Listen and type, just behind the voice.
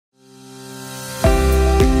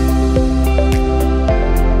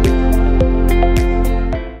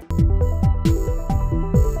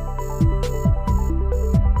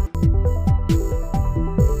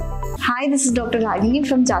this is Dr. Ragini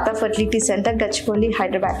from JaTa Fertility Center, Gachipoli,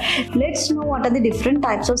 Hyderabad. Let's know what are the different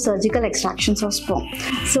types of surgical extractions of sperm.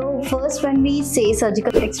 So first, when we say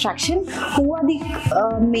surgical extraction, who are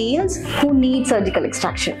the males who need surgical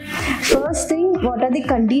extraction? First thing, what are the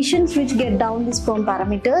conditions which get down the sperm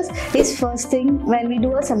parameters is first thing when we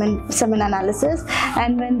do a semen analysis,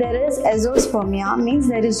 and when there is azoospermia, means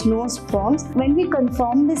there is no sperms. When we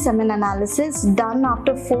confirm the semen analysis done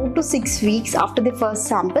after 4 to 6 weeks after the first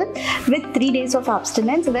sample with 3 days of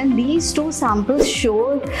abstinence, when these two samples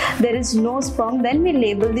show there is no sperm, then we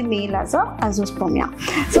label the male as a azoospermia.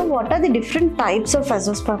 So what are the different types of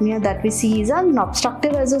azoospermia that we see is an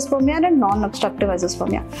obstructive azoospermia and non-obstructive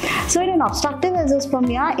azoospermia. So in an obstructive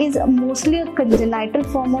azoospermia is mostly a congenital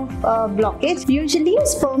form of blockage. Usually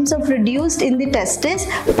sperms are produced in the testis,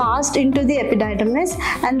 passed into the epididymis,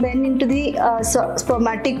 and then into the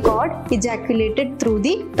spermatic cord, ejaculated through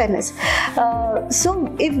the penis.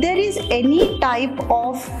 So if there is any type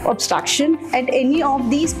of obstruction at any of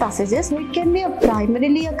these passages, it can be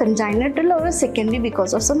primarily a congenital or a secondary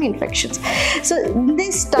because of some infections. So in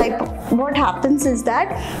this type, what happens is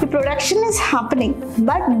that the production is happening,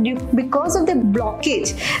 but because of the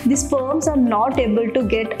blockage, the sperms are not able to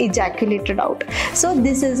get ejaculated out. So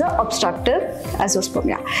this is an obstructive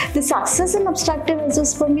azoospermia. The success in obstructive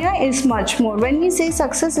azoospermia is much more. When we say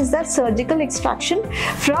success, is that surgical extraction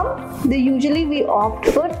from the, usually we opt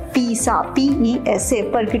for PSA,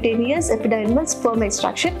 PESA, percutaneous epididymal sperm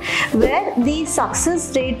extraction, where the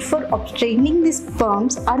success rate for obtaining the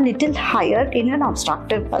sperms are little higher in an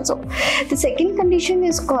obstructive azo. The second condition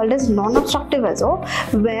is called as non-obstructive azo,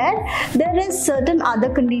 where there is certain other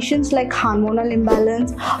conditions like hormonal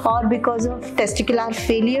imbalance, or because of testicular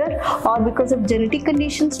failure, or because of genetic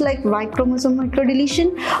conditions like Y chromosome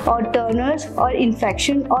microdeletion, or Turner's, or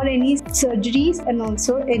infection, or any surgeries, and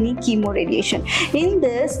also any chemoradiation. In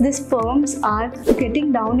this, the sperms are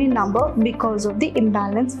getting down in number because of the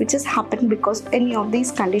imbalance which has happened because of any of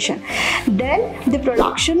these conditions. Then the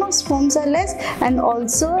production of sperms are less, and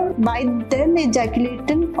also by then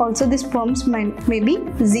ejaculating also the sperms may be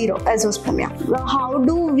zero, azoospermia. How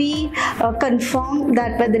do we confirm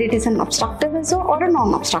that whether it is an obstructive azo or a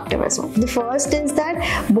non-obstructive azo? The first is that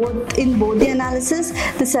in both the analysis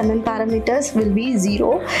the semen parameters will be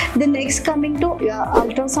zero. The next, coming to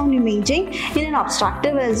ultrasound imaging in an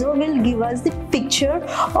obstructive azo, will give us the picture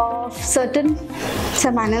of certain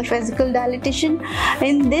seminal vesicle dilatation.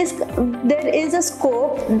 In this, there is a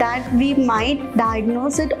scope that we might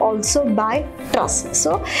diagnose it also by TRUS.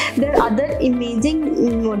 So there are other imaging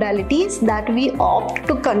modalities that we opt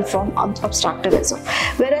to confirm obstructive azo.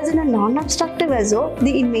 Whereas in a non-obstructive azo,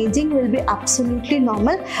 the imaging will be absolutely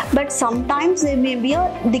normal, but sometimes there may be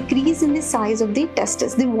a decrease in the size of the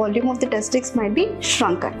testis. The volume of the testis might be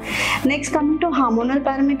shrunken. Next, coming to hormonal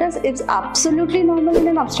parameters, it's absolutely normal in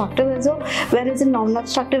an obstructive azo, whereas in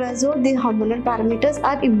non-obstructive azo, the hormonal parameters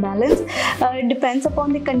are imbalanced. It depends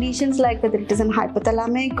upon the conditions like whether it is an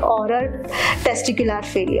hypothalamic or a testicular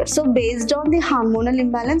failure. So based on the hormonal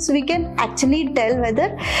imbalance, we can actually tell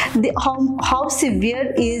whether how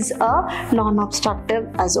severe is a non-obstructive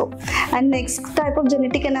azo. And next type of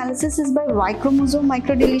genetic analysis is by Y chromosome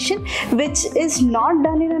microdeletion, which is not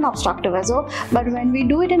done in an obstructive azo, but when we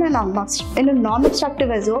do it in a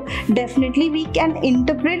non-obstructive azo, definitely we can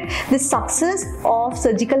interpret the success of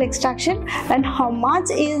surgical extraction and how much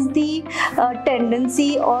is the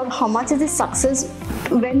tendency or how much is the success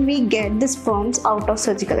when we get the sperms out of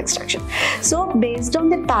surgical extraction. So based on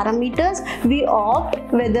the parameters, we opt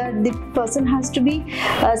whether the person has to be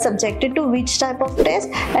subjected to which type of test,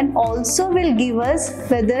 and also will give us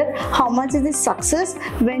whether how much is the success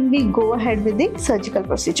when we go ahead with the surgical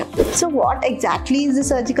procedure. So what exactly is the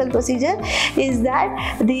surgical procedure is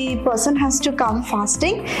that the person has to come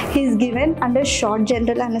fasting. He is given under short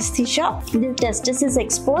general anesthesia. The testis is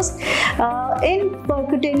exposed. In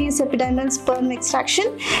percutaneous epididymal sperm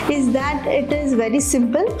extraction is that it is very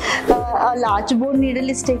simple. A large bore needle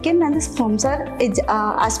is taken and the sperms are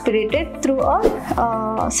aspirated through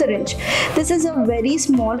a syringe. This is a very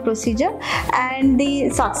small procedure, and the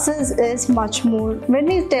success is much more. When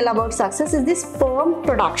we tell about success, is the sperm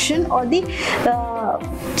production or the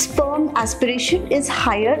sperm aspiration is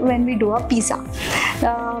higher when we do a PSA.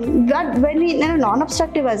 But when we in a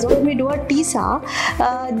non-obstructive as well, when we do a TISA,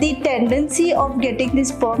 the tendency of getting the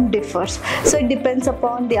sperm differs. So it depends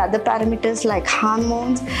upon the other parameters like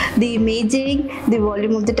hormones, the imaging, the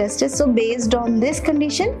volume of the testes. So based on this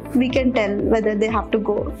condition, we can tell whether they have to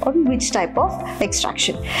go on which type of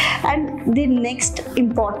extraction. And the next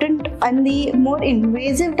important and the more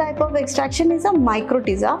invasive type of extraction is a micro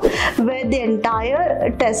TISA, where the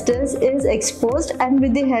entire testis is exposed, and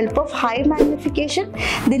with the help of high magnification,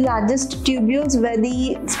 the largest tubules where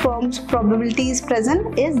the sperm's probability is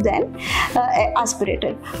present is then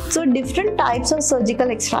aspirated. So different types of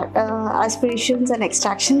surgical aspirations and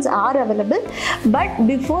extractions are available, but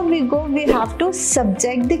before we go, we have to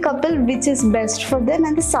subject the couple which is best for them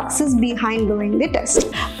and the success behind doing the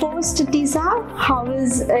test. Post TISA, how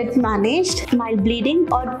is it managed? Mild bleeding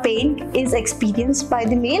or pain is experienced by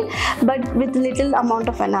the male, but with little amount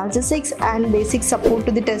of analgesics and basic support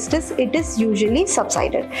to the testis, it is usually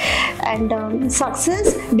subsided. And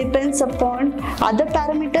success depends upon other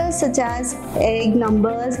parameters such as egg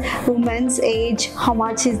numbers, woman's age, how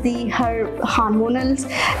much is her hormonals,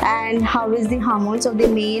 and how is the hormones of the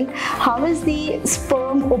male, how is the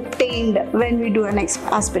sperm obtained when we do an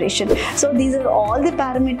aspiration. So these are all the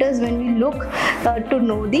parameters when we look to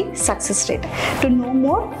know the success rate. To know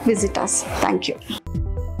more, visit us. Thank you.